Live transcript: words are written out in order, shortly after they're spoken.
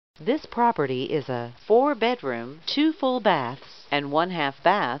This property is a 4-bedroom, 2 full baths, and 1/2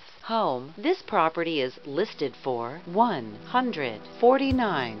 bath home. This property is listed for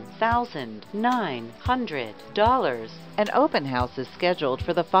 $149,900. An open house is scheduled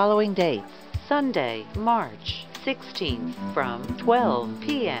for the following dates: Sunday, March 16th from 12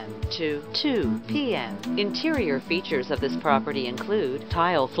 p.m. to 2 p.m. Interior features of this property include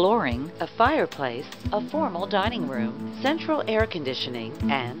tile flooring, a fireplace, a formal dining room, central air conditioning,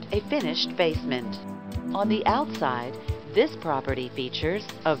 and a finished basement. On the outside, this property features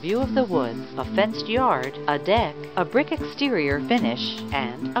a view of the woods, a fenced yard, a deck, a brick exterior finish,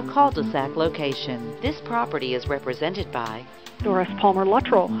 and a cul-de-sac location. This property is represented by Doris Palmer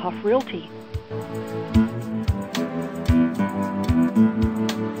Luttrell, HUFF Realty.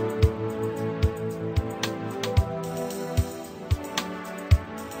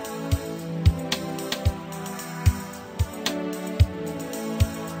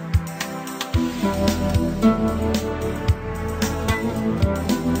 Thank you.